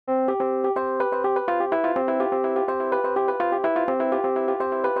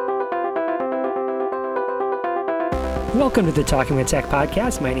Welcome to the Talking with Tech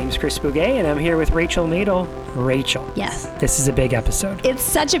podcast. My name is Chris Bouguet, and I'm here with Rachel Madel. Rachel. Yes. This is a big episode. It's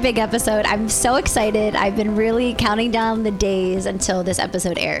such a big episode. I'm so excited. I've been really counting down the days until this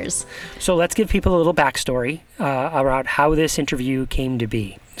episode airs. So let's give people a little backstory about how this interview came to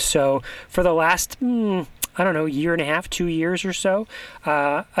be. So for the last, year and a half, 2 years or so,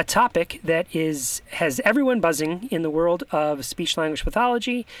 a topic that has everyone buzzing in the world of speech-language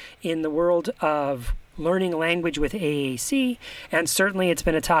pathology, in the world of learning language with AAC, and certainly it's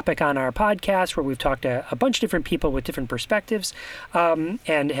been a topic on our podcast where we've talked to a bunch of different people with different perspectives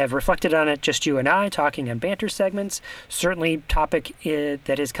and have reflected on it, just you and I, talking on banter segments. Certainly topic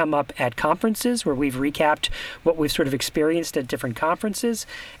that has come up at conferences where we've recapped what we've sort of experienced at different conferences,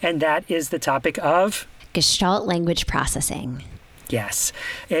 and that is the topic of Gestalt language processing. Yes,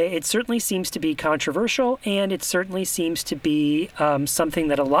 it certainly seems to be controversial, and it certainly seems to be something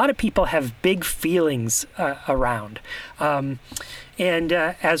that a lot of people have big feelings around. And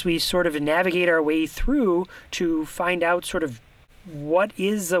as we sort of navigate our way through to find out sort of what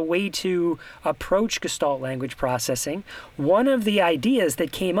is a way to approach Gestalt language processing, one of the ideas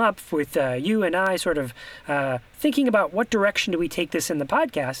that came up with you and I sort of thinking about what direction do we take this in the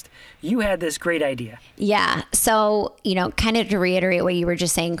podcast, you had this great idea. Yeah. So, kind of to reiterate what you were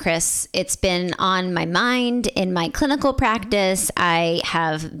just saying, Chris, it's been on my mind in my clinical practice. I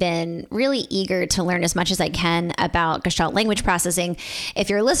have been really eager to learn as much as I can about Gestalt language processing. If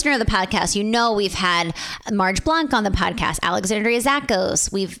you're a listener of the podcast, we've had Marge Blanc on the podcast, Alexandria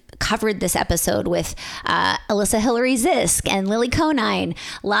Zakos. We've covered this episode with Alyssa Hillary Zisk and Lily Conine,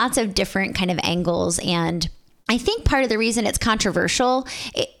 lots of different kind of angles. And I think part of the reason it's controversial,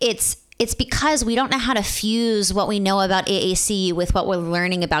 it's because we don't know how to fuse what we know about AAC with what we're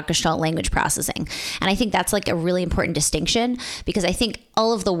learning about Gestalt language processing. And I think that's like a really important distinction, because I think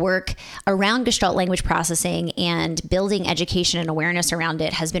all of the work around Gestalt language processing and building education and awareness around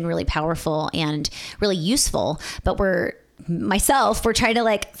it has been really powerful and really useful. But we're trying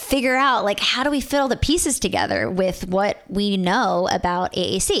to figure out how do we fit all the pieces together with what we know about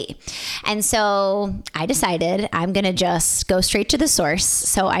AAC. And so I decided I'm going to just go straight to the source.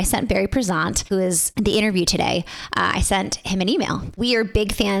 So I sent Barry Prizant, who is the interview today, I sent him an email. We are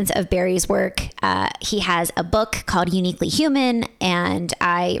big fans of Barry's work. He has a book called Uniquely Human, and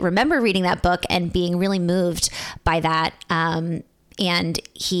I remember reading that book and being really moved by that. And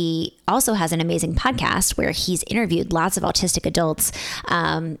he also has an amazing podcast where he's interviewed lots of autistic adults.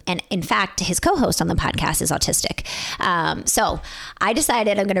 And in fact, his co-host on the podcast is autistic. So I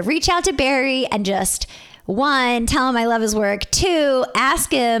decided I'm going to reach out to Barry and just, 1, tell him I love his work. 2,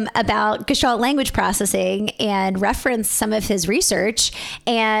 ask him about Gestalt language processing and reference some of his research.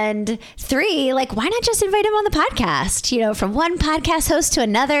 And 3, why not just invite him on the podcast? From one podcast host to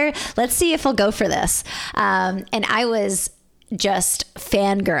another, let's see if he'll go for this. And I was just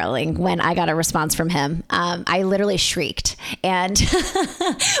fangirling when I got a response from him. I literally shrieked and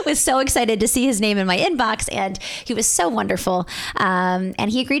was so excited to see his name in my inbox, and he was so wonderful. And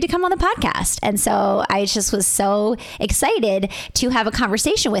he agreed to come on the podcast. And so I just was so excited to have a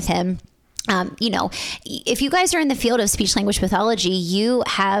conversation with him. If you guys are in the field of speech language pathology, you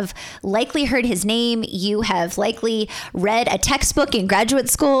have likely heard his name. You have likely read a textbook in graduate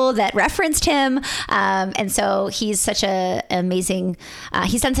school that referenced him. And so he's he's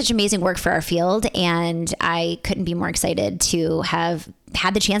done such amazing work for our field. And I couldn't be more excited to have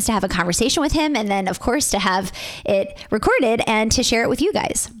had the chance to have a conversation with him. And then, of course, to have it recorded and to share it with you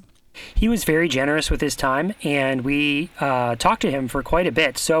guys. He was very generous with his time, and we talked to him for quite a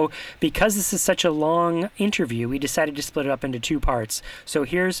bit. So because this is such a long interview, we decided to split it up into 2 parts. So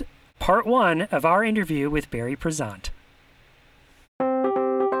here's part 1 of our interview with Barry Prizant.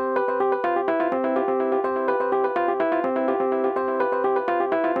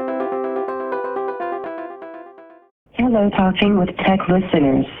 Hello, Talking with Tech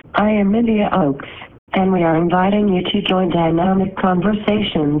listeners. I am India Oaks, and we are inviting you to join dynamic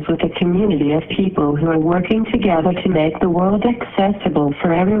conversations with a community of people who are working together to make the world accessible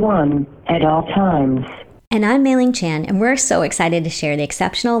for everyone, at all times. And I'm Mei-Ling Chan, and we're so excited to share the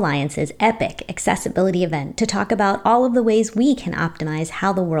Exceptional Alliance's epic accessibility event to talk about all of the ways we can optimize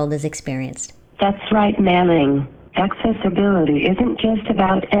how the world is experienced. That's right, Mei-Ling. Accessibility isn't just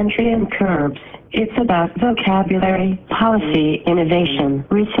about entry and curbs. It's about vocabulary, policy, innovation,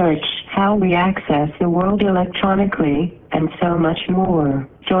 research, how we access the world electronically, and so much more.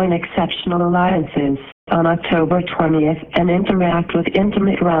 Join Exceptional Alliances on October 20th and interact with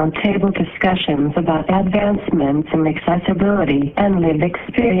intimate roundtable discussions about advancements in accessibility and lived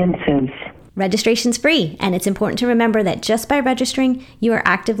experiences. Registration's free, and it's important to remember that just by registering, you are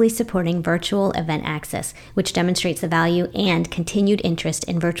actively supporting virtual event access, which demonstrates the value and continued interest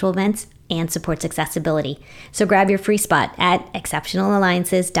in virtual events and supports accessibility. So grab your free spot at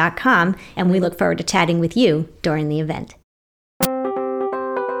exceptionalalliances.com, and we look forward to chatting with you during the event.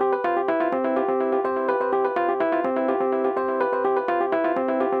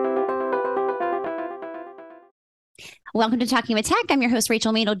 Welcome to Talking with Tech. I'm your host,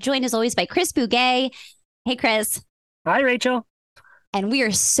 Rachel Maynard, joined as always by Chris Bouguet. Hey, Chris. Hi, Rachel. And we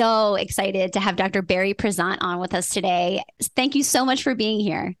are so excited to have Dr. Barry Prizant on with us today. Thank you so much for being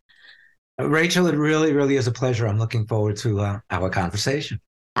here. Rachel, it really, really is a pleasure. I'm looking forward to our conversation.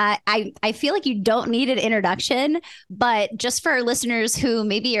 I feel like you don't need an introduction, but just for our listeners who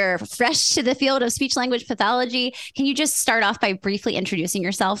maybe are fresh to the field of speech language pathology, can you just start off by briefly introducing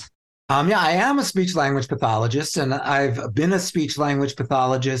yourself? I am a speech language pathologist, and I've been a speech language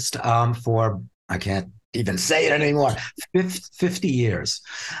pathologist for, I can't even say it anymore, 50 years.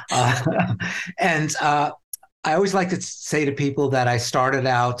 And I always like to say to people that I started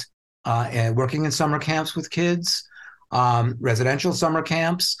out working in summer camps with kids, residential summer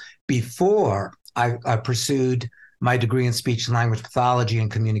camps, before I pursued my degree in speech and language pathology and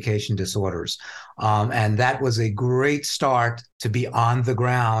communication disorders. And that was a great start to be on the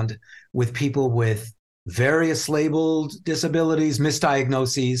ground with people with various labeled disabilities,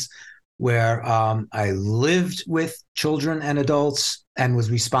 misdiagnoses, where I lived with children and adults and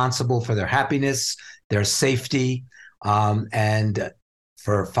was responsible for their happiness, their safety, and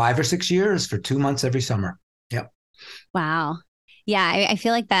for 5 or 6 years, for 2 months every summer. Yep. Wow. Yeah, I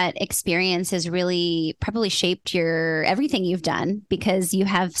feel like that experience has really probably shaped your everything you've done, because you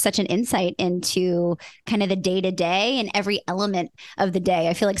have such an insight into kind of the day to day and every element of the day.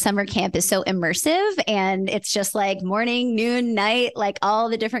 I feel like summer camp is so immersive, and it's just like morning, noon, night, like all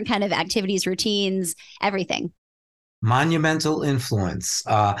the different kind of activities, routines, everything. Monumental influence.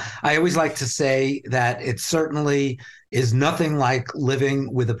 I always like to say that it certainly is nothing like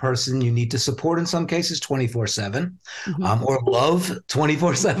living with a person you need to support in some cases 24/7, or love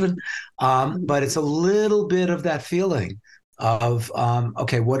 24/7. But it's a little bit of that feeling of,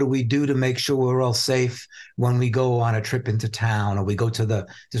 okay, what do we do to make sure we're all safe when we go on a trip into town, or we go to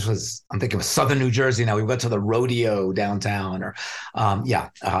I'm thinking of Southern New Jersey now, we went to the rodeo downtown, or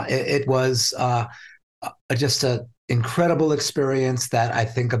it was just an incredible experience that I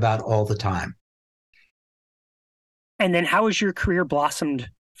think about all the time. And then how has your career blossomed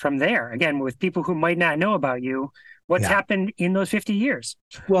from there? Again, with people who might not know about you, what's happened in those 50 years?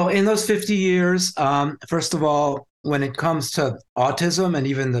 Well, in those 50 years, first of all, when it comes to autism and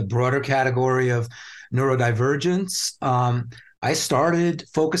even the broader category of neurodivergence, I started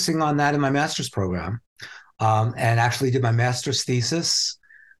focusing on that in my master's program, and actually did my master's thesis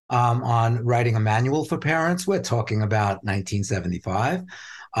on writing a manual for parents. We're talking about 1975.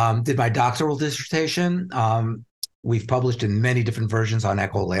 Did my doctoral dissertation. We've published in many different versions on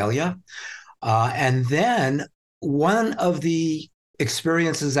echolalia. And then one of the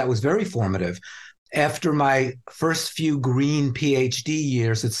experiences that was very formative, after my first few green PhD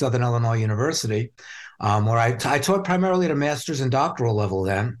years at Southern Illinois University, where I taught primarily at a master's and doctoral level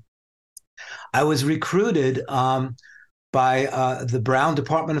then, I was recruited by the Brown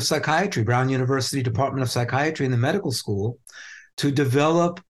Department of Psychiatry, Brown University Department of Psychiatry in the medical school, to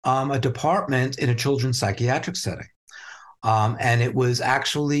develop a department in a children's psychiatric setting. And it was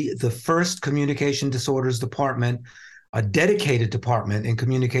actually the first communication disorders department, a dedicated department in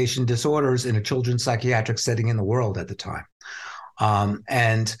communication disorders in a children's psychiatric setting in the world at the time.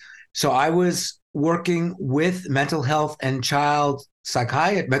 And so I was working with mental health and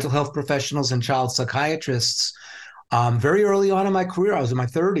mental health professionals and child psychiatrists very early on in my career. I was in my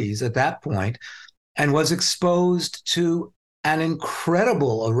 30s at that point, and was exposed to an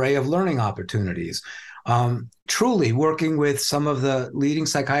incredible array of learning opportunities. Truly working with some of the leading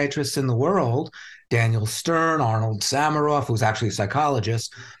psychiatrists in the world, Daniel Stern, Arnold Samaroff, who was actually a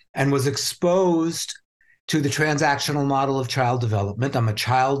psychologist, and was exposed to the transactional model of child development. I'm a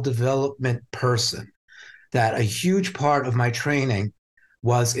child development person. That a huge part of my training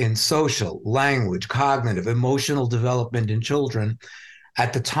was in social, language, cognitive, emotional development in children,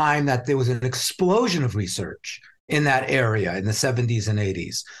 at the time that there was an explosion of research in that area in the 70s and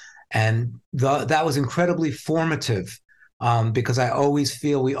 80s. And that was incredibly formative, because I always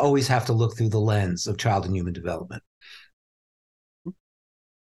feel we always have to look through the lens of child and human development.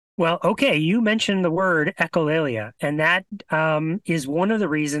 Well, okay, you mentioned the word echolalia, and that is one of the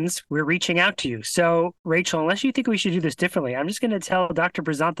reasons we're reaching out to you. So, Rachel, unless you think we should do this differently, I'm just going to tell Dr.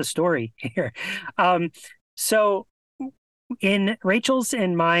 Prizant the story here. So in Rachel's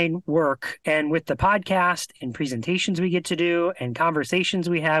and mine work, and with the podcast and presentations we get to do and conversations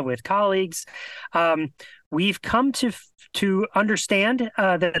we have with colleagues, we've come to understand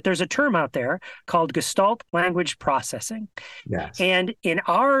that there's a term out there called Gestalt language processing. Yes. And in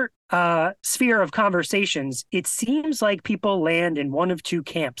our sphere of conversations, it seems like people land in one of two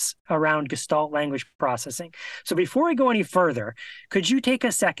camps around Gestalt language processing. So before I go any further, could you take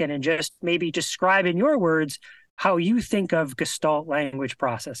a second and just maybe describe in your words how you think of Gestalt language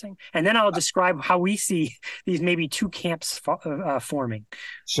processing? And then I'll describe how we see these maybe two camps forming.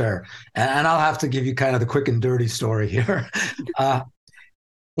 Sure. And I'll have to give you kind of the quick and dirty story here.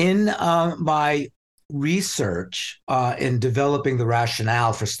 In my research in developing the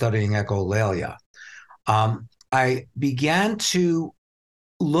rationale for studying echolalia, I began to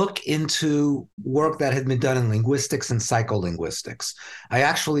look into work that had been done in linguistics and psycholinguistics. I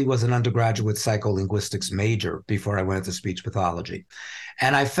actually was an undergraduate psycholinguistics major before I went into speech pathology.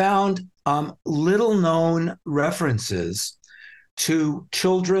 And I found little known references to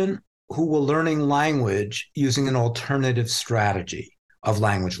children who were learning language using an alternative strategy of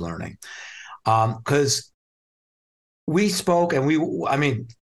language learning. Because we spoke and we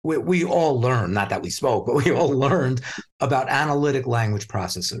all learned, not that we spoke, but we all learned about analytic language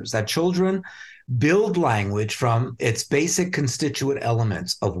processors, that children build language from its basic constituent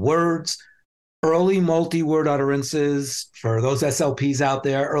elements of words, early multi-word utterances, for those SLPs out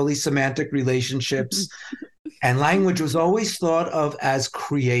there, early semantic relationships. And language was always thought of as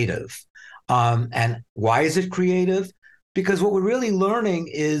creative. And why is it creative? Because what we're really learning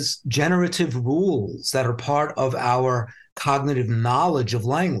is generative rules that are part of our cognitive knowledge of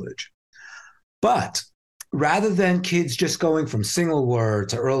language. But rather than kids just going from single word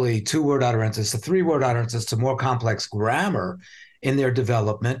to early two-word utterances to three-word utterances to more complex grammar in their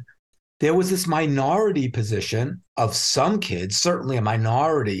development, there was this minority position of some kids, certainly a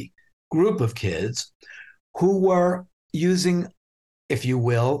minority group of kids, who were using, if you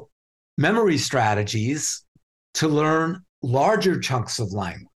will, memory strategies to learn larger chunks of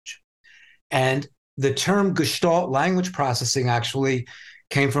language. And the term Gestalt language processing actually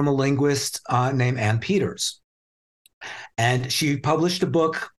came from a linguist named Ann Peters. And she published a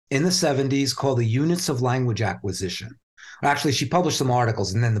book in the 70s called The Units of Language Acquisition. Actually, she published some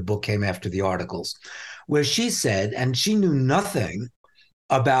articles, and then the book came after the articles, where she said, and she knew nothing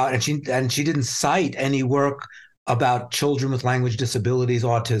about, and she didn't cite any work about children with language disabilities,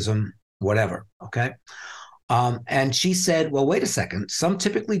 autism, whatever, okay? And she said, well, wait a second, some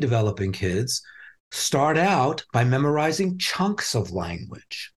typically developing kids start out by memorizing chunks of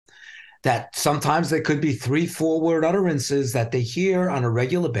language, that sometimes they could be 3-4 word utterances that they hear on a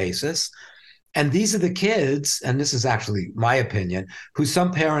regular basis. And these are the kids, and this is actually my opinion, who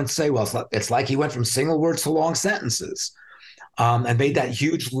some parents say, well, it's like he went from single words to long sentences, and made that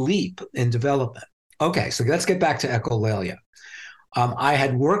huge leap in development. Okay, so let's get back to echolalia. I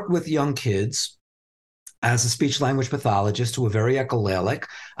had worked with young kids as a speech language pathologist who were very echolalic.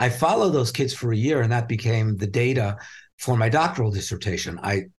 I followed those kids for a year, and that became the data for my doctoral dissertation.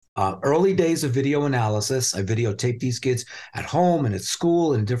 Early days of video analysis, I videotaped these kids at home and at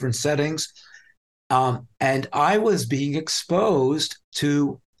school in different settings. And I was being exposed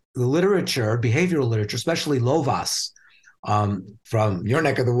to the literature, behavioral literature, especially Lovas, from your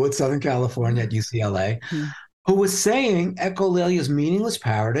neck of the woods, Southern California at UCLA, who was saying echolalia is meaningless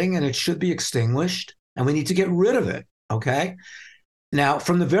parroting and it should be extinguished and we need to get rid of it, okay? Now,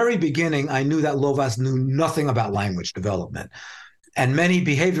 from the very beginning, I knew that Lovas knew nothing about language development. And many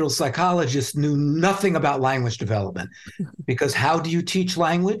behavioral psychologists knew nothing about language development, because how do you teach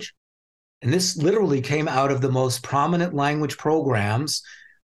language? And this literally came out of the most prominent language programs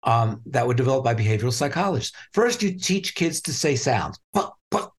that were developed by behavioral psychologists. First, you teach kids to say sounds. Puh,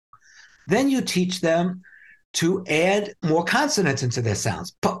 puh. Then you teach them to add more consonants into their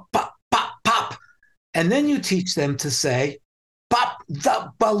sounds. Puh, pop, pop, pop. And then you teach them to say, pop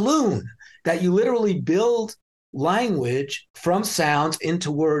the balloon, that you literally build language from sounds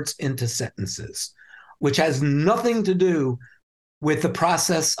into words, into sentences, which has nothing to do with the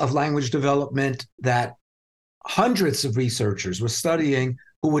process of language development that hundreds of researchers were studying,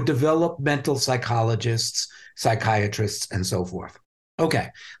 who were developmental psychologists, psychiatrists, and so forth. Okay,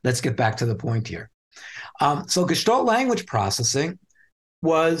 let's get back to the point here. So Gestalt language processing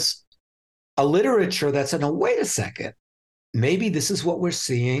was a literature that said, no, wait a second, maybe this is what we're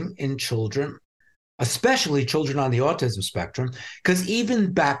seeing in children, especially children on the autism spectrum, because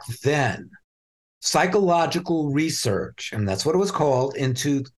even back then, psychological research, and that's what it was called,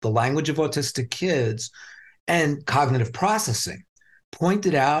 into the language of autistic kids and cognitive processing,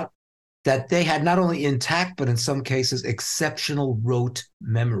 pointed out that they had not only intact, but in some cases, exceptional rote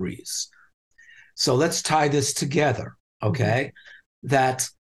memories. So let's tie this together, okay? That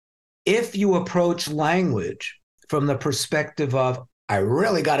if you approach language from the perspective of, I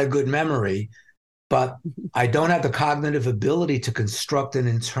really got a good memory, but I don't have the cognitive ability to construct an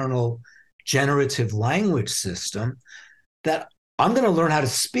internal generative language system, that I'm going to learn how to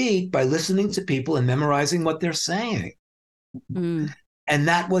speak by listening to people and memorizing what they're saying. Mm. And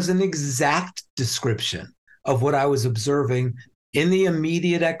that was an exact description of what I was observing in the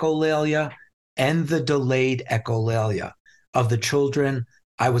immediate echolalia and the delayed echolalia of the children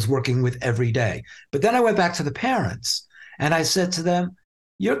I was working with every day. But then I went back to the parents and I said to them,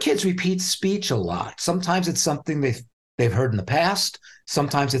 your kids repeat speech a lot. Sometimes it's something they've heard in the past.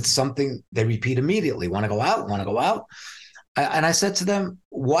 Sometimes it's something they repeat immediately. Want to go out? Want to go out? And I said to them,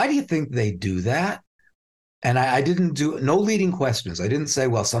 why do you think they do that? And I didn't do no leading questions. I didn't say,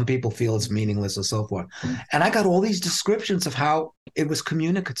 well, some people feel it's meaningless or so forth. And I got all these descriptions of how it was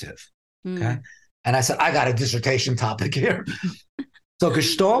communicative. Okay. And I said, I got a dissertation topic here. So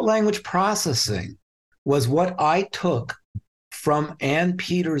Gestalt language processing was what I took from Ann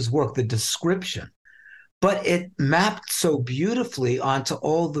Peters' work, the description, but it mapped so beautifully onto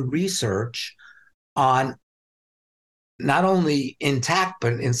all the research on not only intact,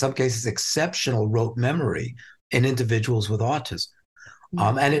 but in some cases, exceptional rote memory in individuals with autism.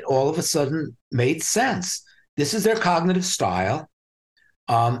 And it all of a sudden made sense. This is their cognitive style.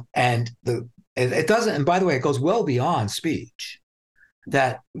 And it doesn't, and by the way, it goes well beyond speech,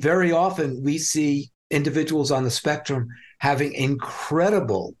 that very often we see individuals on the spectrum having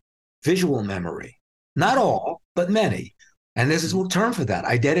incredible visual memory. Not all, but many. And this is a term for that,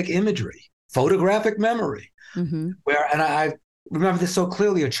 eidetic imagery, photographic memory. Where, and I remember this so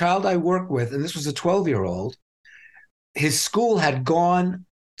clearly, a child I worked with, and this was a 12-year-old, his school had gone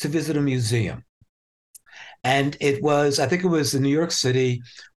to visit a museum. And it was, I think it was in New York City,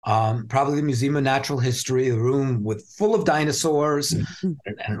 probably the Museum of Natural History, a room full of dinosaurs, and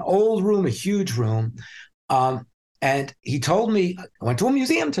an old room, a huge room. And he told me, I went to a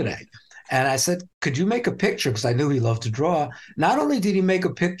museum today. And I said, could you make a picture? Because I knew he loved to draw. Not only did he make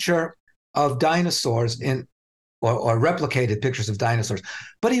a picture of dinosaurs or replicated pictures of dinosaurs,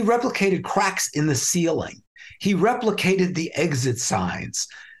 but he replicated cracks in the ceiling. He replicated the exit signs.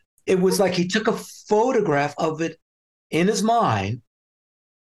 It was like he took a photograph of it in his mind,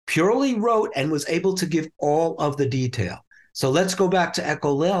 purely wrote, and was able to give all of the detail. So let's go back to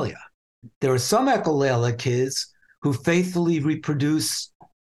echolalia. There are some echolalia kids who faithfully reproduce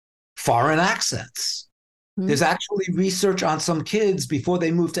foreign accents. There's actually research on some kids before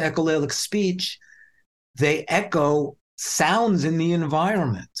they move to echolalic speech. They echo sounds in the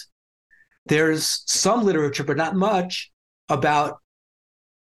environment. There's some literature, but not much, about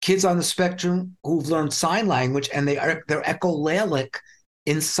kids on the spectrum who've learned sign language and they're echolalic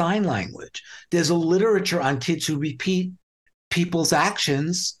in sign language. There's a literature on kids who repeat people's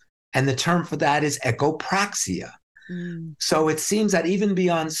actions, and the term for that is echopraxia. So it seems that even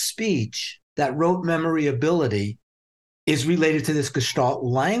beyond speech, that rote memory ability is related to this Gestalt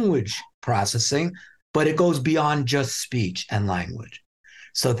language processing, but it goes beyond just speech and language.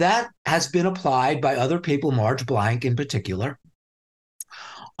 So that has been applied by other people, Marge Blank in particular.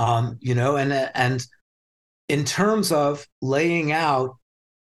 And in terms of laying out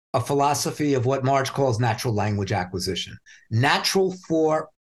a philosophy of what Marge calls natural language acquisition, natural for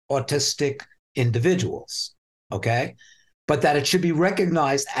autistic individuals, okay? But that it should be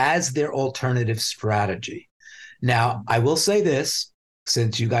recognized as their alternative strategy. Now, I will say this,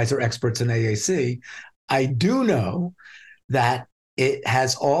 since you guys are experts in AAC, I do know that it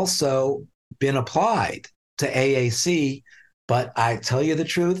has also been applied to AAC, but I tell you the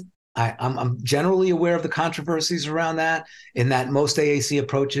truth, I'm generally aware of the controversies around that, in that most AAC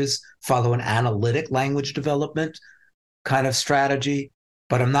approaches follow an analytic language development kind of strategy,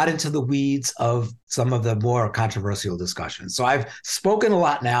 but I'm not into the weeds of some of the more controversial discussions. So I've spoken a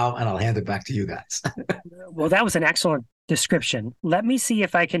lot now, and I'll hand it back to you guys. Well, that was an excellent description. Let me see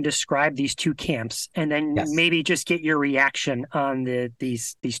if I can describe these two camps, and then maybe just get your reaction on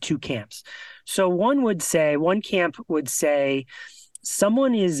these two camps. So one camp would say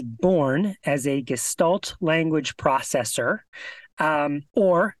someone is born as a Gestalt language processor,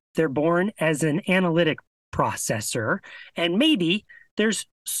 or they're born as an analytic processor, and maybe there's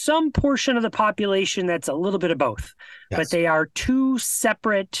some portion of the population that's a little bit of both, but they are two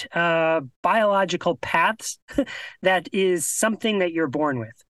separate biological paths that is something that you're born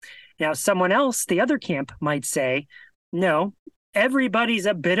with. Now, someone else, the other camp might say, no, everybody's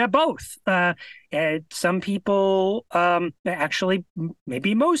a bit of both. Some people, actually,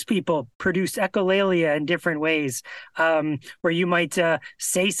 maybe most people, produce echolalia in different ways, where you might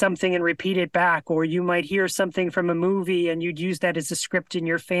say something and repeat it back, or you might hear something from a movie and you'd use that as a script in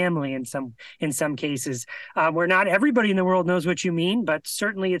your family. In some cases, where not everybody in the world knows what you mean, but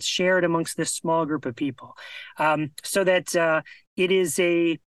certainly it's shared amongst this small group of people, so that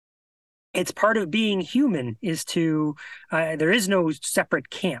it's part of being human is to, there is no separate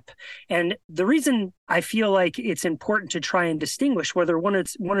camp. And the reason I feel like it's important to try and distinguish whether one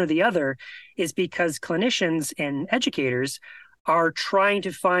or the other is because clinicians and educators are trying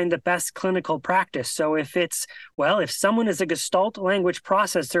to find the best clinical practice. So if someone is a Gestalt language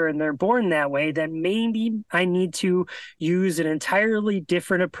processor and they're born that way, then maybe I need to use an entirely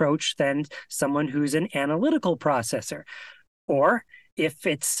different approach than someone who's an analytical processor. Or if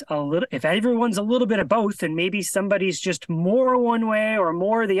everyone's a little bit of both, and maybe somebody's just more one way or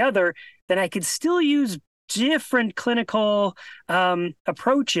more the other, then I could still use different clinical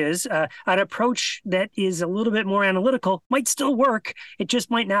approaches. An approach that is a little bit more analytical might still work. It just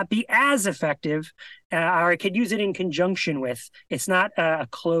might not be as effective, or I could use it in conjunction with. It's not a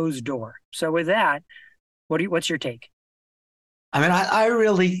closed door. So with that, what's your take? I mean, I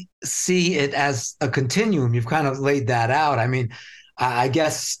really see it as a continuum. You've kind of laid that out. I mean, I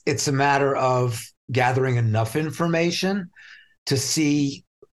guess it's a matter of gathering enough information to see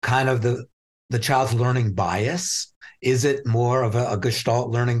kind of the child's learning bias. Is it more of a Gestalt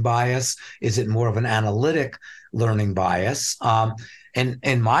learning bias? Is it more of an analytic learning bias? And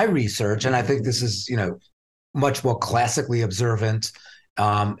in my research, and I think this is, much more classically observant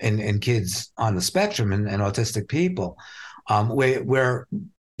in kids on the spectrum and autistic people, where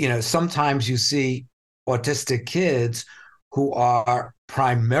sometimes you see autistic kids who are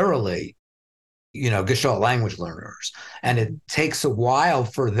primarily, Gestalt language learners. And it takes a while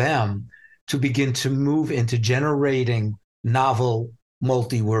for them to begin to move into generating novel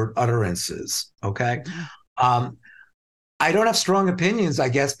multi-word utterances, okay? I don't have strong opinions, I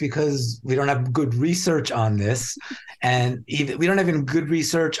guess, because we don't have good research on this. And even we don't have even good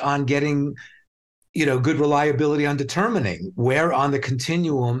research on getting, good reliability on determining where on the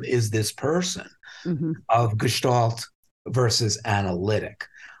continuum is this person of Gestalt versus analytic.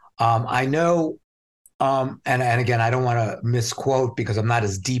 I know, and again, I don't want to misquote because I'm not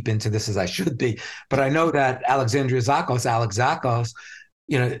as deep into this as I should be, but I know that Alex Zakos,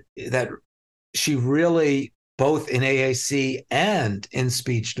 that she really, both in AAC and in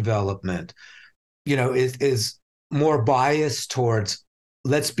speech development, is more biased towards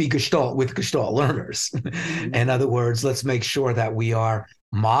let's be Gestalt with Gestalt learners. In other words, let's make sure that we are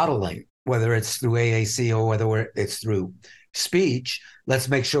modeling, whether it's through AAC or whether it's through speech, let's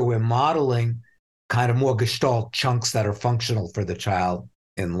make sure we're modeling kind of more Gestalt chunks that are functional for the child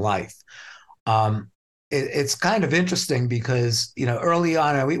in life. It's kind of interesting because, early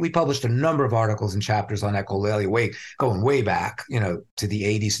on, we published a number of articles and chapters on echolalia going way back, to the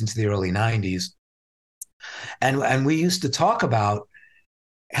 80s into the early 90s. And we used to talk about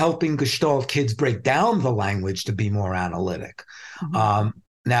helping Gestalt kids break down the language to be more analytic.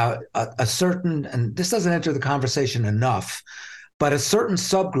 Now, a certain, and this doesn't enter the conversation enough, but a certain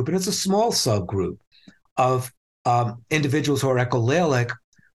subgroup, and it's a small subgroup of individuals who are echolalic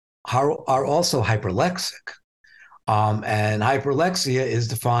are also hyperlexic. And hyperlexia is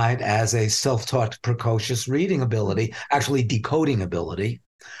defined as a self-taught precocious reading ability, actually decoding ability,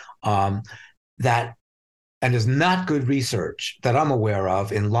 that, and there's not good research that I'm aware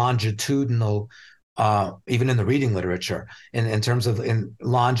of in longitudinal, even in the reading literature, in terms of in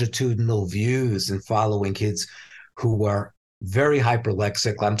longitudinal views and following kids who were very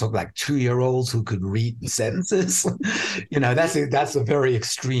hyperlexic. I'm talking like 2-year-olds who could read sentences. That's a very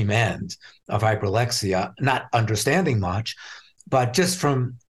extreme end of hyperlexia, not understanding much, but just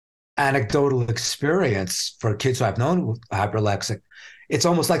from anecdotal experience for kids who I've known hyperlexic, it's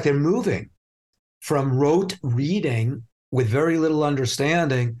almost like they're moving from rote reading with very little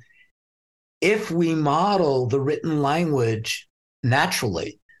understanding. If we model the written language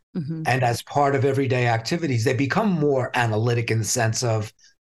naturally, and as part of everyday activities, they become more analytic in the sense of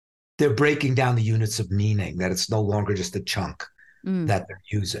they're breaking down the units of meaning, that it's no longer just a chunk that they're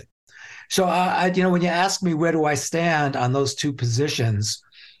using. So, when you ask me where do I stand on those two positions,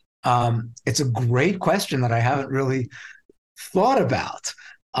 it's a great question that I haven't really thought about.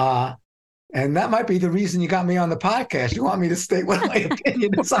 And that might be the reason you got me on the podcast. You want me to state what my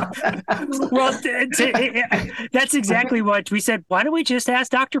opinion is on that. Well, that's exactly what we said. Why don't we just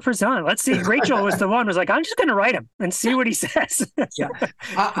ask Dr. Prizant? Let's see. Rachel was like, I'm just going to write him and see what he says. Yeah.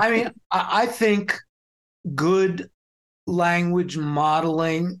 I think good language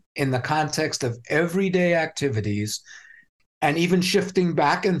modeling in the context of everyday activities, and even shifting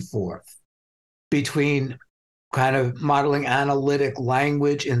back and forth between kind of modeling analytic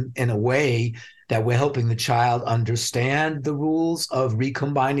language in a way that we're helping the child understand the rules of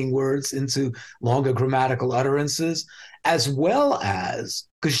recombining words into longer grammatical utterances, as well as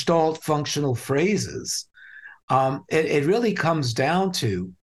Gestalt functional phrases. It really comes down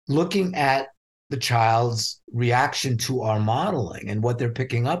to looking at the child's reaction to our modeling and what they're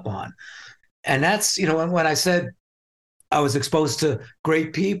picking up on. And that's, when I said I was exposed to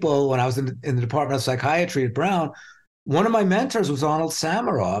great people when I was in the Department of Psychiatry at Brown, one of my mentors was Arnold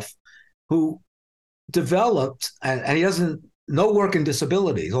Samaroff, who developed, and he doesn't, no work in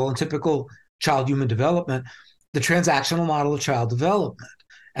disabilities, all in typical child human development, the transactional model of child development.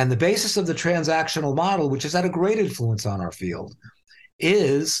 And the basis of the transactional model, which has had a great influence on our field,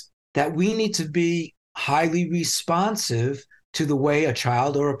 is that we need to be highly responsive to the way a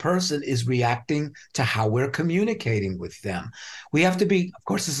child or a person is reacting to how we're communicating with them. We have to be, of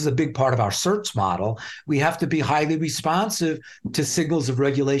course, this is a big part of our search model, we have to be highly responsive to signals of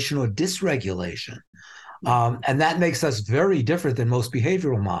regulation or dysregulation. And that makes us very different than most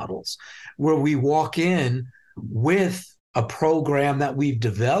behavioral models, where we walk in with a program that we've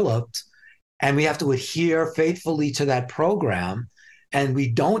developed and we have to adhere faithfully to that program. And we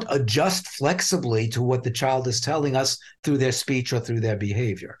don't adjust flexibly to what the child is telling us through their speech or through their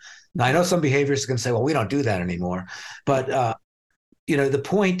behavior. Now, I know some behaviorists can say, well, we don't do that anymore. But, the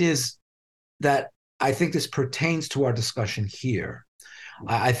point is that I think this pertains to our discussion here.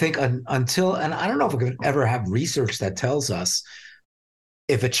 I think until, and I don't know if we could ever have research that tells us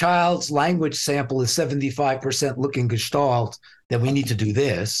if a child's language sample is 75% looking Gestalt, then we need to do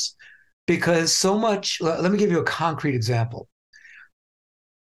this. Because so much, let me give you a concrete example.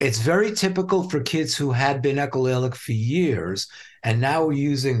 It's very typical for kids who had been echolalic for years and now are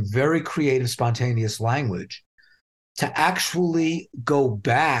using very creative, spontaneous language to actually go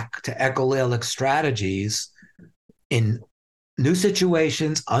back to echolalic strategies in new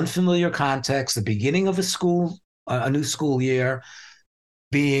situations, unfamiliar contexts, the beginning of a new school year,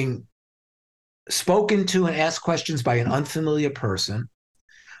 being spoken to and asked questions by an unfamiliar person.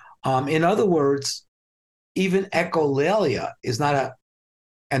 In other words, even echolalia is not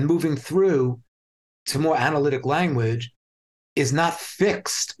and moving through to more analytic language is not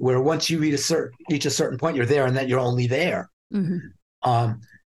fixed, where once you reach a certain point, you're there and then you're only there. Mm-hmm.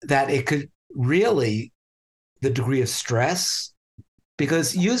 That it could really, the degree of stress,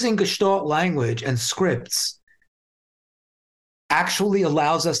 because using Gestalt language and scripts actually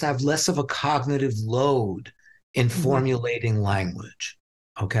allows us to have less of a cognitive load in formulating language,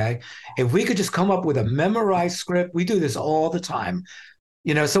 okay? If we could just come up with a memorized script, we do this all the time.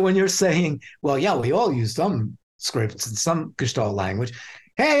 So when you're saying, well, yeah, we all use some scripts and some Gestalt language.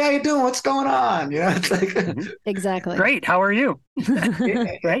 Hey, how you doing? What's going on? It's like exactly. Great. How are you?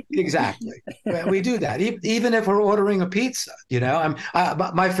 Right? Exactly. We do that. Even if we're ordering a pizza,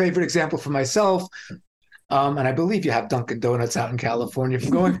 my favorite example for myself, and I believe you have Dunkin' Donuts out in California. If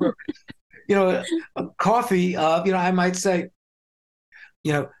I'm going for, a coffee, I might say,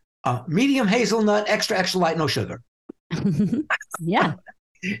 medium hazelnut, extra light, no sugar. Yeah.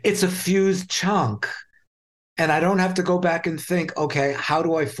 It's a fused chunk. And I don't have to go back and think, okay, how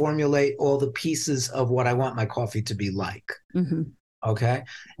do I formulate all the pieces of what I want my coffee to be like? Mm-hmm. Okay.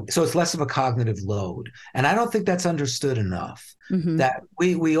 So it's less of a cognitive load. And I don't think that's understood enough, that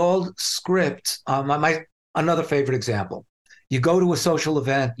we all script. Another favorite example, you go to a social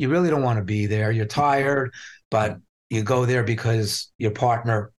event, you really don't want to be there. You're tired, but you go there because your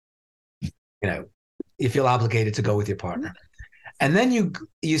partner, you feel obligated to go with your partner. And then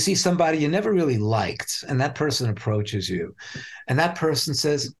you see somebody you never really liked, and that person approaches you, and that person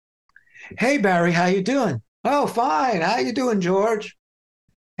says, "Hey, Barry, how you doing?" "Oh, fine. How you doing, George?"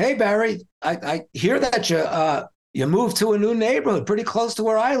 "Hey, Barry, I hear that you moved to a new neighborhood pretty close to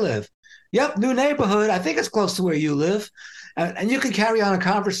where I live." "Yep, new neighborhood. I think it's close to where you live." And you can carry on a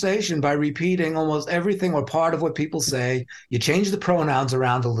conversation by repeating almost everything or part of what people say. You change the pronouns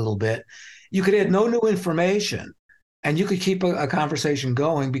around a little bit. You could add no new information. And you could keep a conversation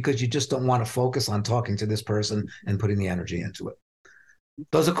going because you just don't want to focus on talking to this person and putting the energy into it.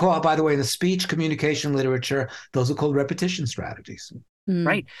 Those are called, by the way, in the speech communication literature, those are called repetition strategies.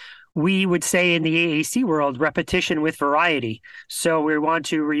 Right. We would say in the AAC world, repetition with variety. So we want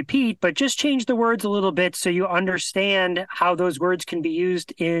to repeat, but just change the words a little bit so you understand how those words can be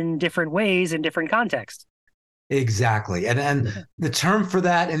used in different ways in different contexts. Exactly. And the term for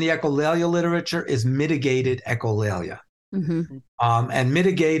that in the echolalia literature is mitigated echolalia. Mm-hmm. And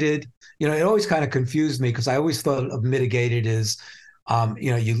mitigated, it always kind of confused me because I always thought of mitigated as,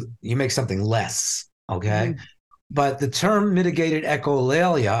 you make something less, okay? Mm-hmm. But the term mitigated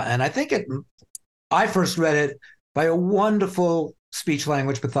echolalia, and I first read it by a wonderful speech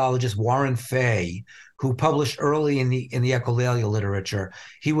language pathologist, Warren Fay, who published early in the echolalia literature.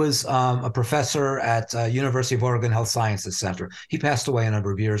 He was a professor at University of Oregon Health Sciences Center. He passed away a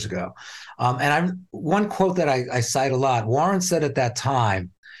number of years ago. One quote that I cite a lot, Warren said at that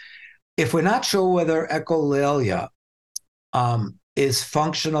time, if we're not sure whether echolalia is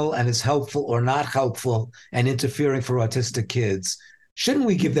functional and is helpful or not helpful and interfering for autistic kids, shouldn't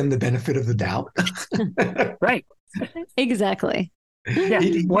we give them the benefit of the doubt? Right. Exactly. Yeah.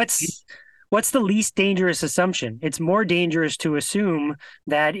 What's the least dangerous assumption? It's more dangerous to assume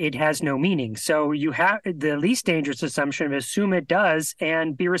that it has no meaning. So you have the least dangerous assumption of assume it does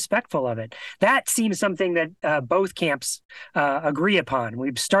and be respectful of it. That seems something that both camps agree upon.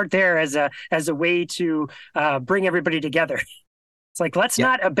 We start there as a way to bring everybody together. It's like, let's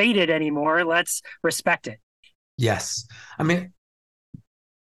not abate it anymore. Let's respect it. Yes. I mean,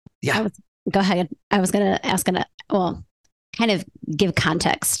 yeah. Go ahead. I was going to ask, kind of give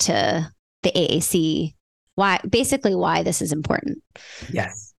context to the AAC, why this is important.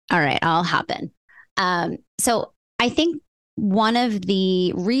 Yes. All right, I'll hop in. So I think one of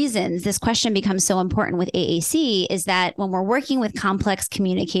the reasons this question becomes so important with AAC is that when we're working with complex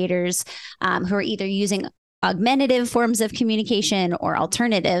communicators who are either using augmentative forms of communication or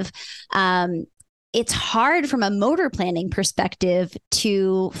alternative, it's hard from a motor planning perspective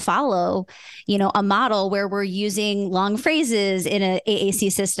to follow, a model where we're using long phrases in an AAC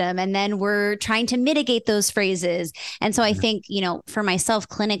system, and then we're trying to mitigate those phrases. And so I think, for myself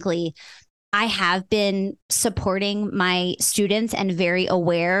clinically, I have been supporting my students and very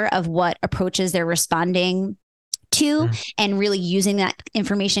aware of what approaches they're responding to, and really using that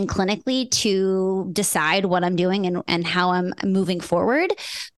information clinically to decide what I'm doing and how I'm moving forward.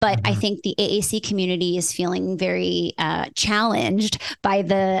 But I think the AAC community is feeling very challenged by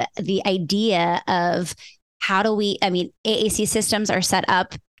the idea of AAC systems are set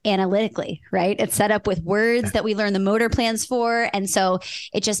up analytically, right? It's set up with words that we learn the motor plans for. And so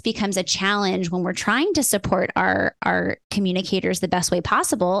it just becomes a challenge when we're trying to support our communicators the best way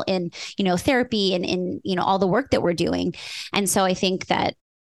possible in, therapy and in, all the work that we're doing. And so I think that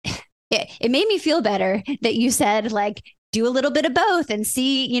it made me feel better that you said, like, do a little bit of both and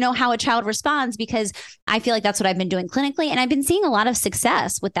see, how a child responds, because I feel like that's what I've been doing clinically. And I've been seeing a lot of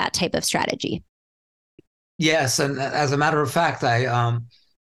success with that type of strategy. Yes. And as a matter of fact,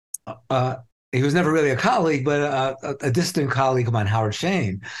 he was never really a colleague, but a distant colleague of mine, Howard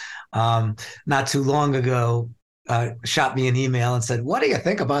Shane, not too long ago, shot me an email and said, "What do you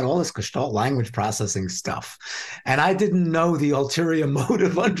think about all this Gestalt language processing stuff?" And I didn't know the ulterior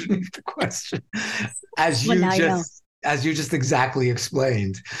motive underneath the question, as you just exactly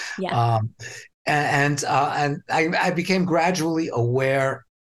explained. Yeah. And I became gradually aware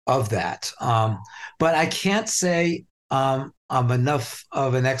of that, but I can't say I'm enough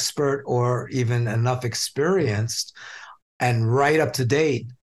of an expert or even enough experienced and right up to date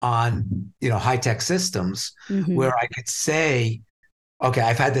on, high-tech systems where I could say, okay,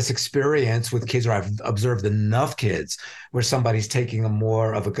 I've had this experience with kids, or I've observed enough kids where somebody's taking a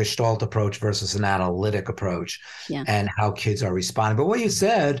more of a Gestalt approach versus an analytic approach, and how kids are responding. But what you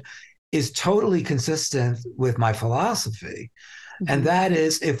said is totally consistent with my philosophy. And that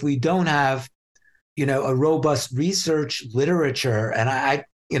is, if we don't have a robust research literature, and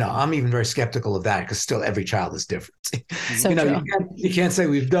I'm even very skeptical of that, because still every child is different. So you can't say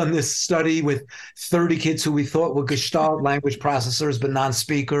we've done this study with 30 kids who we thought were Gestalt language processors but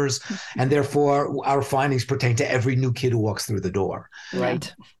non-speakers, and therefore our findings pertain to every new kid who walks through the door.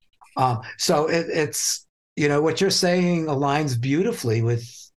 Right. So it's what you're saying aligns beautifully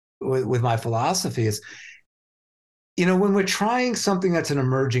with my philosophy. Is when we're trying something that's an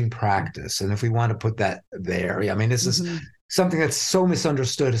emerging practice, and if we want to put that there, this is something that's so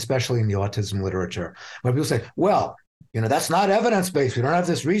misunderstood, especially in the autism literature, where people say, well, that's not evidence-based. We don't have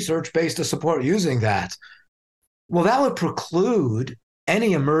this research base to support using that. Well, that would preclude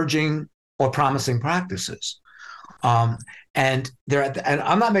any emerging or promising practices. And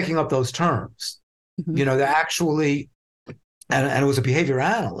I'm not making up those terms. They're actually, and it was a behavior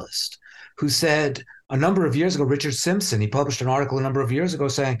analyst who said, a number of years ago, Richard Simpson, he published an article a number of years ago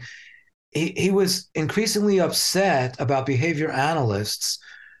saying he was increasingly upset about behavior analysts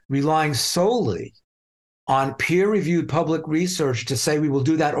relying solely on peer-reviewed public research to say we will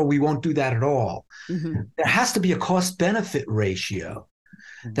do that or we won't do that at all. There has to be a cost-benefit ratio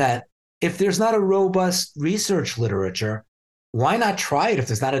that if there's not a robust research literature, why not try it if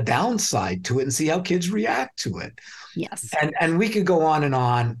there's not a downside to it and see how kids react to it? Yes. And we could go on and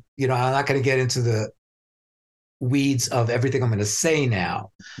on. I'm not going to get into the weeds of everything I'm going to say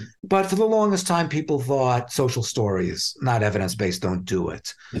now. But for the longest time, people thought social stories, not evidence-based, don't do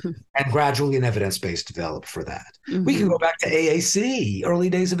it. And gradually an evidence-based developed for that. Mm-hmm. We can go back to AAC, early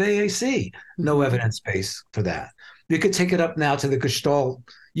days of AAC, no evidence-based for that. You could take it up now to the Gestalt,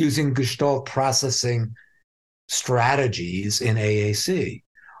 using Gestalt processing strategies in AAC.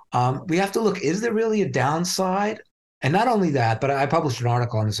 We have to look, is there really a downside? And not only that, but I published an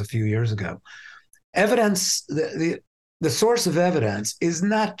article on this a few years ago. Evidence, the source of evidence is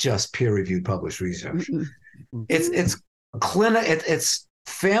not just peer-reviewed published research. It's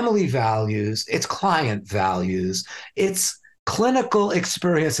family values, it's client values, it's clinical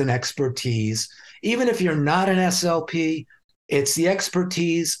experience and expertise. Even if you're not an SLP, it's the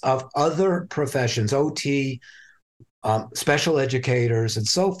expertise of other professions, OT, special educators, and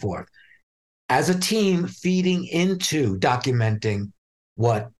so forth, as a team feeding into documenting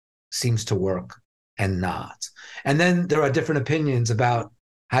what seems to work and not. And then there are different opinions about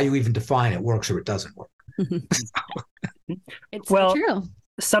how you even define it works or it doesn't work. It's so true.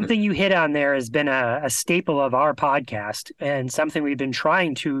 Something you hit on there has been a staple of our podcast, and something we've been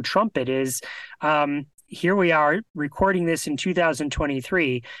trying to trumpet is here we are recording this in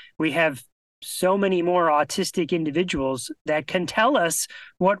 2023. We have so many more autistic individuals that can tell us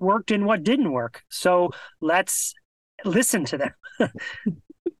what worked and what didn't work. So let's listen to them.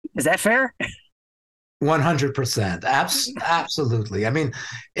 Is that fair? 100%. Absolutely. I mean,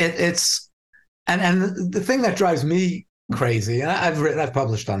 it's and the thing that drives me crazy, and I've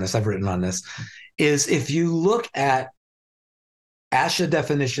published on this, I've written on this, is if you look at ASHA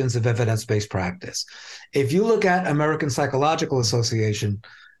definitions of evidence-based practice, if you look at American Psychological Association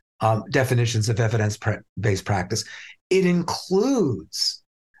definitions of evidence-based practice, it includes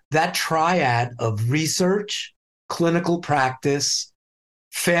that triad of research, clinical practice,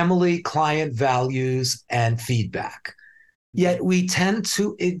 family, client values, and feedback. Yet we tend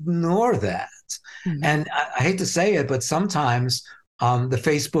to ignore that. Mm-hmm. And I hate to say it, but sometimes the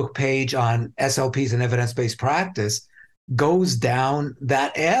Facebook page on SLPs and evidence-based practice goes down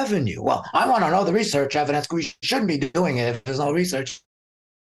that avenue. Well, I want to know the research evidence. We shouldn't be doing it if there's no research.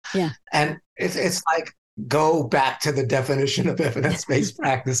 Yeah. And it's like, go back to the definition of evidence-based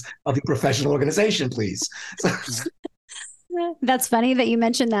practice of the professional organization, please. So, that's funny that you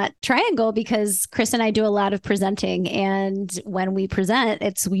mentioned that triangle, because Chris and I do a lot of presenting, and when we present,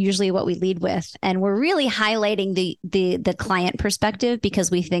 it's usually what we lead with, and we're really highlighting the client perspective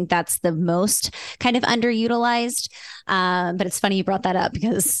because we think that's the most kind of underutilized. But it's funny you brought that up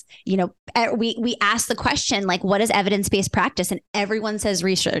because we ask the question, like, what is evidence-based practice, and everyone says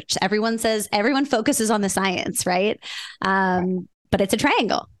research. Everyone focuses on the science, right? But it's a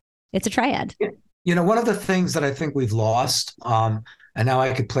triangle. It's a triad. One of the things that I think we've lost, and now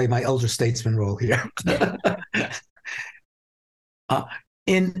I could play my elder statesman role here,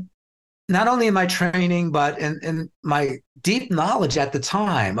 in not only in my training, but in my deep knowledge at the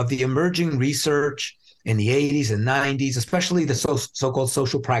time of the emerging research in the 80s and 90s, especially the so-called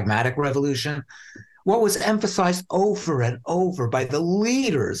social pragmatic revolution, what was emphasized over and over by the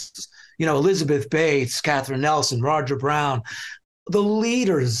leaders, Elizabeth Bates, Catherine Nelson, Roger Brown, the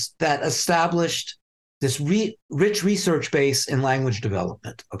leaders that established this rich research base in language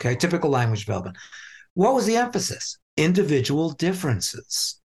development, typical language development. What was the emphasis? Individual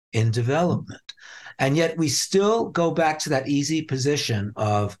differences in development. And yet we still go back to that easy position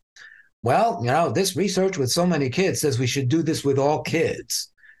of, this research with so many kids says we should do this with all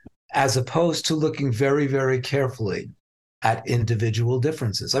kids, as opposed to looking very, very carefully at individual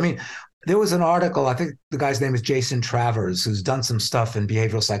differences. I mean, there was an article, I think the guy's name is Jason Travers, who's done some stuff in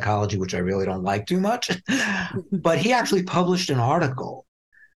behavioral psychology, which I really don't like too much. But he actually published an article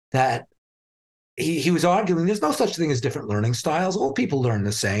that he was arguing there's no such thing as different learning styles. All people learn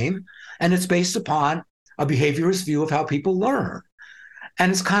the same. And it's based upon a behaviorist view of how people learn.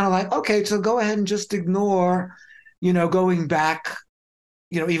 And it's kind of like, okay, so go ahead and just ignore, going back,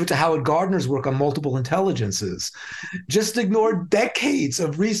 even to Howard Gardner's work on multiple intelligences. Just ignore decades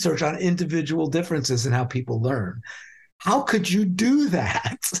of research on individual differences in how people learn. How could you do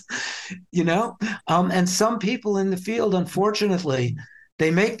that? And some people in the field, unfortunately, they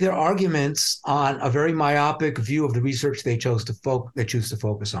make their arguments on a very myopic view of the research they choose to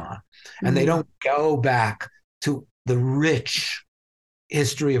focus on. And they don't go back to the rich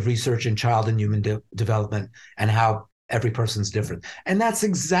history of research in child and human development and how every person's different. And that's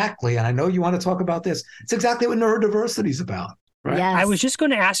exactly, and I know you want to talk about this, it's exactly what neurodiversity is about. right? Yes. I was just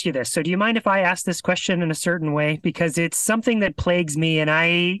going to ask you this. So do you mind if I ask this question in a certain way? Because it's something that plagues me, and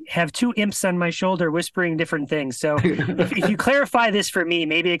I have two imps on my shoulder whispering different things. So if you clarify this for me,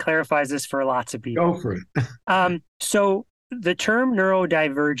 maybe it clarifies this for lots of people. Go for it. So the term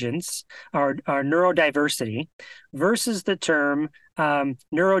neurodivergence or neurodiversity versus the term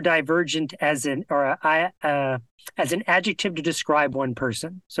neurodivergent as an adjective to describe one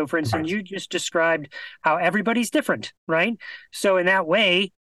person. So, for instance, you just described how everybody's different, right? So, in that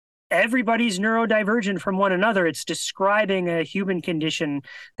way, everybody's neurodivergent from one another. It's describing a human condition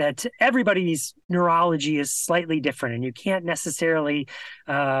that everybody's neurology is slightly different, and you can't necessarily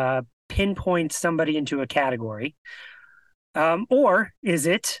pinpoint somebody into a category. Or is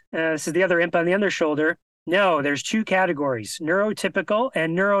it, this is the other imp on the other shoulder, no, there's two categories, neurotypical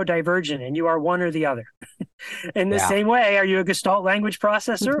and neurodivergent, and you are one or the other. In the same way, are you a Gestalt language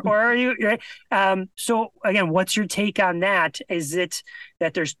processor or are you, right? So again, what's your take on that? Is it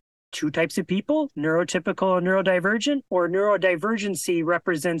that there's two types of people, neurotypical and neurodivergent, or neurodivergency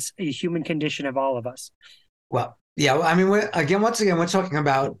represents a human condition of all of us? Well, yeah, I mean, once again, we're talking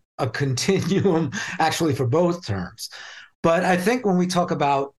about a continuum actually for both terms. But I think when we talk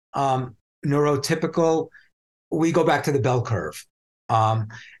about neurotypical, we go back to the bell curve.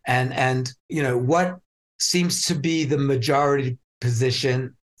 And what seems to be the majority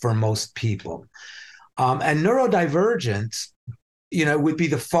position for most people. And neurodivergent, would be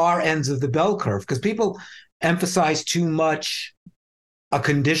the far ends of the bell curve because people emphasize too much a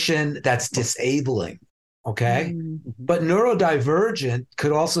condition that's disabling. Okay. Mm-hmm. But neurodivergent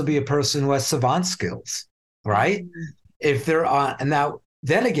could also be a person who has savant skills, right? Mm-hmm. If they're on, and now,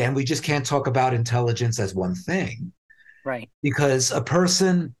 then again, we just can't talk about intelligence as one thing. Right. Because a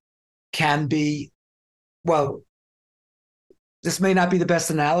person can be, well, this may not be the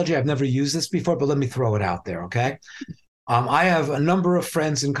best analogy. I've never used this before, but let me throw it out there, okay? I have a number of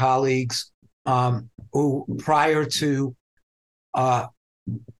friends and colleagues who, prior to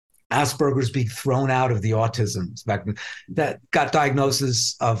Asperger's being thrown out of the autism spectrum, that got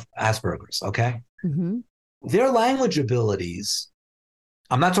diagnosis of Asperger's, okay? Mm-hmm. Their language abilities,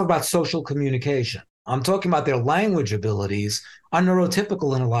 I'm not talking about social communication. I'm talking about their language abilities are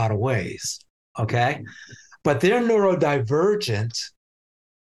neurotypical in a lot of ways, okay? But they're neurodivergent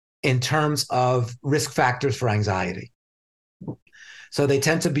in terms of risk factors for anxiety. So they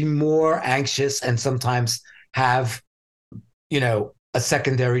tend to be more anxious and sometimes have, a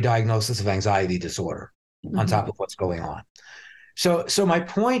secondary diagnosis of anxiety disorder on top of what's going on. So my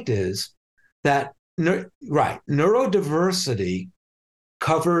point is that, neurodiversity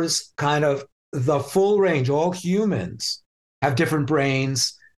covers kind of the full range. All humans have different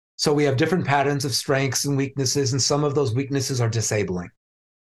brains. So we have different patterns of strengths and weaknesses, and some of those weaknesses are disabling.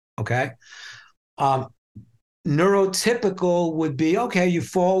 Okay. Neurotypical would be, okay, you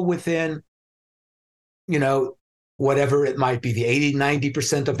fall within, whatever it might be, the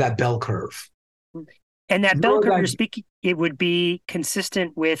 80-90% of that bell curve. And that bell curve you're speaking, it would be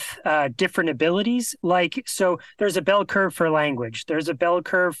consistent with different abilities. Like, so there's a bell curve for language. There's a bell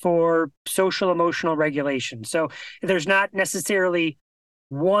curve for social emotional regulation. So there's not necessarily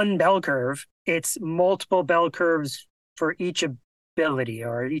one bell curve. It's multiple bell curves for each ability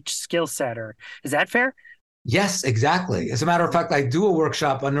or each skill set. Or is that fair? Yes, exactly. As a matter of fact, I do a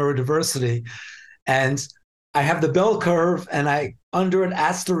workshop on neurodiversity, and I have the bell curve, and I under it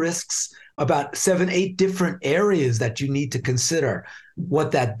asterisks about 7-8 different areas that you need to consider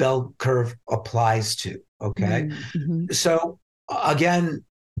what that bell curve applies to. Okay. Mm-hmm. So again,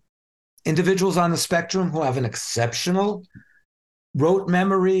 individuals on the spectrum who have an exceptional rote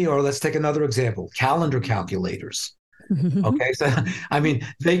memory, or let's take another example, calendar calculators. Okay. So, I mean,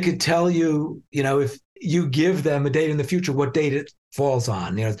 they could tell you, if you give them a date in the future, what date it falls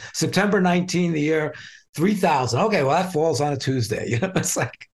on, September 19, the year 3000. Okay. Well, that falls on a Tuesday. It's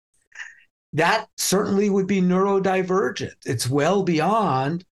like, that certainly would be neurodivergent. It's well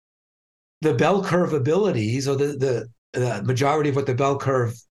beyond the bell curve abilities, or the majority of what the bell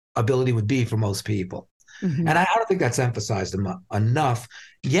curve ability would be for most people. Mm-hmm. And I don't think that's emphasized enough,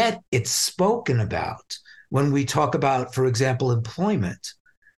 yet it's spoken about when we talk about, for example, employment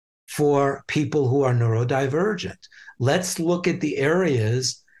for people who are neurodivergent. Let's look at the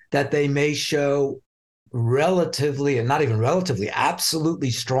areas that they may show relatively, and not even relatively,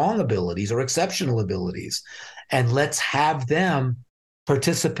 absolutely strong abilities or exceptional abilities. And let's have them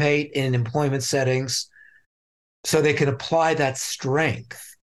participate in employment settings so they can apply that strength.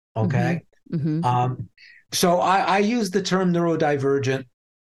 Okay. Mm-hmm. So I use the term neurodivergent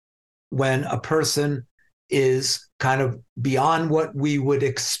when a person is kind of beyond what we would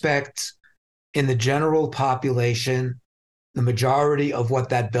expect in the general population the majority of what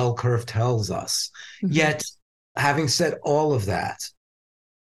that bell curve tells us. Mm-hmm. Yet, having said all of that,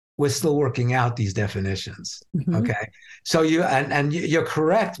 we're still working out these definitions. Mm-hmm. Okay. So you're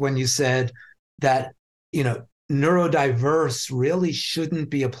correct when you said that, neurodiverse really shouldn't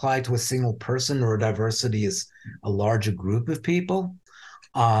be applied to a single person. Neurodiversity is a larger group of people.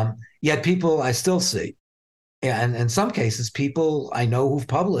 Yet people I still see, and in some cases, people I know who've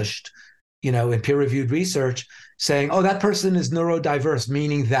published, in peer-reviewed research saying, oh, that person is neurodiverse,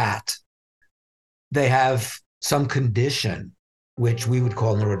 meaning that they have some condition which we would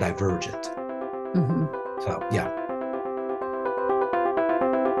call neurodivergent. Mm-hmm. So, yeah.